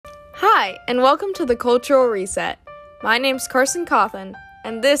Hi, and welcome to the Cultural Reset. My name's Carson Cawthon,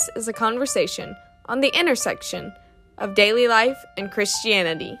 and this is a conversation on the intersection of daily life and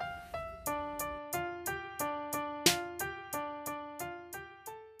Christianity.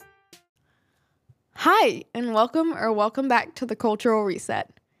 Hi, and welcome back to the Cultural Reset.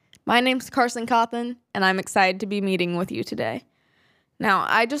 My name's Carson Cawthon, and I'm excited to be meeting with you today. Now,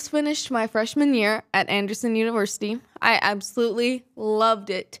 I just finished my freshman year at Anderson University. I absolutely loved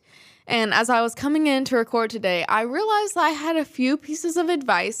it. And as I was coming in to record today, I realized I had a few pieces of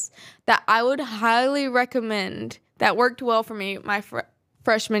advice that I would highly recommend that worked well for me my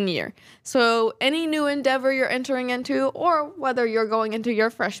freshman year. So any new endeavor you're entering into, or whether you're going into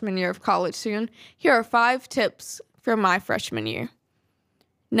your freshman year of college soon, here are 5 tips from my freshman year.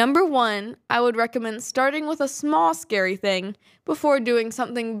 Number 1, I would recommend starting with a small scary thing before doing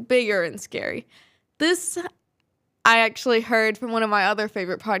something bigger and scary. This I actually heard from one of my other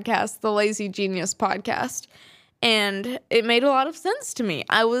favorite podcasts, the Lazy Genius podcast, and it made a lot of sense to me.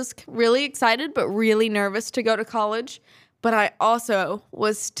 I was really excited but really nervous to go to college, but I also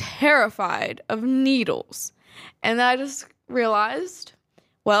was terrified of needles. And I just realized,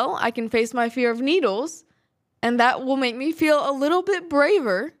 well, I can face my fear of needles, and that will make me feel a little bit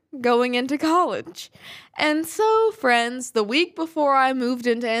braver going into college. And so, friends, the week before I moved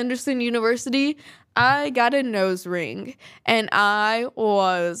into Anderson University, I got a nose ring, and I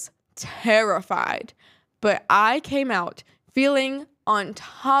was terrified. But I came out feeling on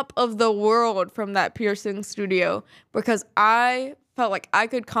top of the world from that piercing studio because I felt like I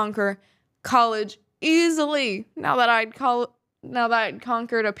could conquer college easily now that I'd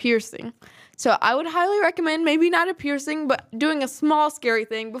conquered a piercing. So I would highly recommend maybe not a piercing, but doing a small scary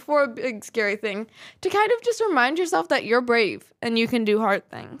thing before a big scary thing to kind of just remind yourself that you're brave and you can do hard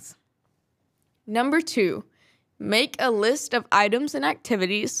things. Number 2, make a list of items and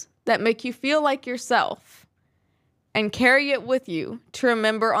activities that make you feel like yourself and carry it with you to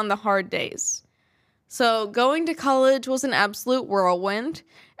remember on the hard days. So going to college was an absolute whirlwind.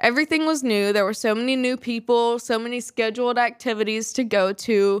 Everything was new. There were so many new people, so many scheduled activities to go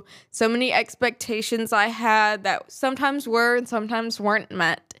to, so many expectations I had that sometimes were and sometimes weren't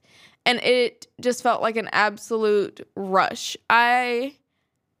met. And it just felt like an absolute rush. I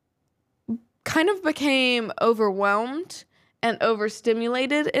kind of became overwhelmed and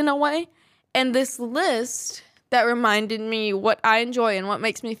overstimulated in a way. And this list that reminded me what I enjoy and what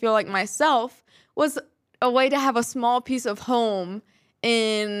makes me feel like myself was a way to have a small piece of home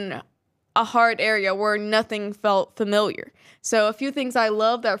in a hard area where nothing felt familiar. So a few things I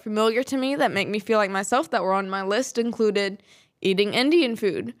love that are familiar to me that make me feel like myself that were on my list included eating Indian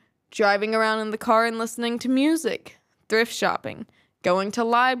food, driving around in the car and listening to music, thrift shopping, going to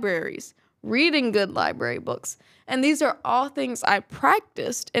libraries, reading good library books. And these are all things I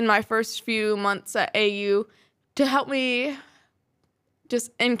practiced in my first few months at AU to help me just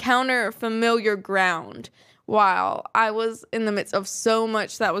encounter familiar ground while I was in the midst of so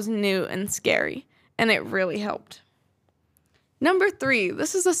much that was new and scary. And it really helped. Number 3,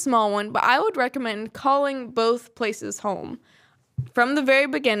 this is a small one, but I would recommend calling both places home. From the very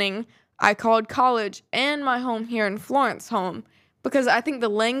beginning, I called college and my home here in Florence home because I think the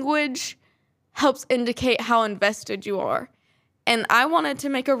language helps indicate how invested you are. And I wanted to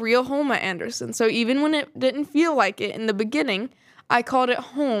make a real home at Anderson. So even when it didn't feel like it in the beginning, I called it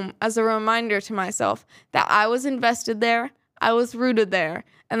home as a reminder to myself that I was invested there, I was rooted there,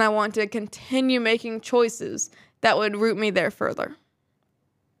 and I want to continue making choices that would root me there further.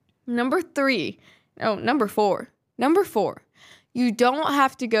 Number 4. You don't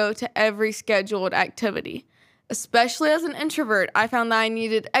have to go to every scheduled activity. Especially as an introvert, I found that I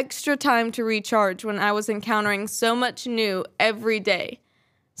needed extra time to recharge when I was encountering so much new every day.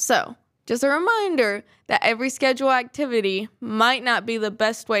 So, just a reminder that every scheduled activity might not be the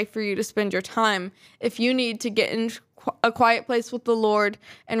best way for you to spend your time if you need to get in a quiet place with the Lord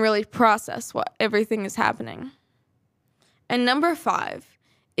and really process what everything is happening. And number 5,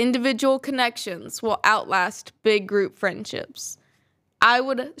 individual connections will outlast big group friendships. I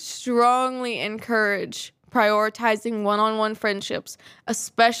would strongly encourage prioritizing one-on-one friendships,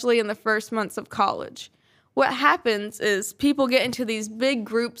 especially in the first months of college. What happens is people get into these big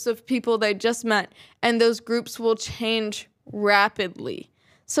groups of people they just met, and those groups will change rapidly.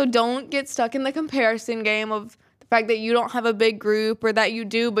 So don't get stuck in the comparison game of the fact that you don't have a big group or that you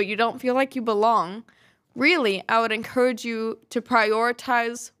do, but you don't feel like you belong. Really, I would encourage you to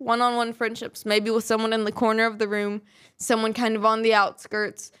prioritize one-on-one friendships, maybe with someone in the corner of the room, someone kind of on the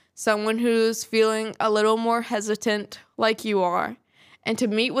outskirts, someone who's feeling a little more hesitant like you are, and to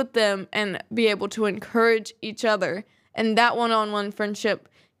meet with them and be able to encourage each other. And that one-on-one friendship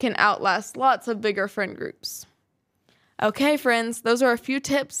can outlast lots of bigger friend groups. Okay, friends, those are a few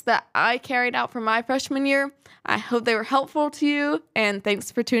tips that I carried out from my freshman year. I hope they were helpful to you, and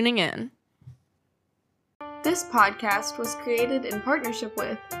thanks for tuning in. This podcast was created in partnership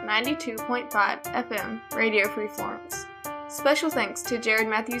with 92.5 FM Radio Free Florence. Special thanks to Jared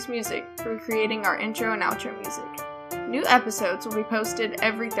Matthews Music for creating our intro and outro music. New episodes will be posted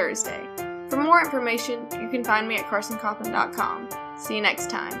every Thursday. For more information, you can find me at carsoncoughlin.com. See you next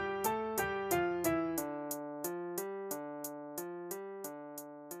time.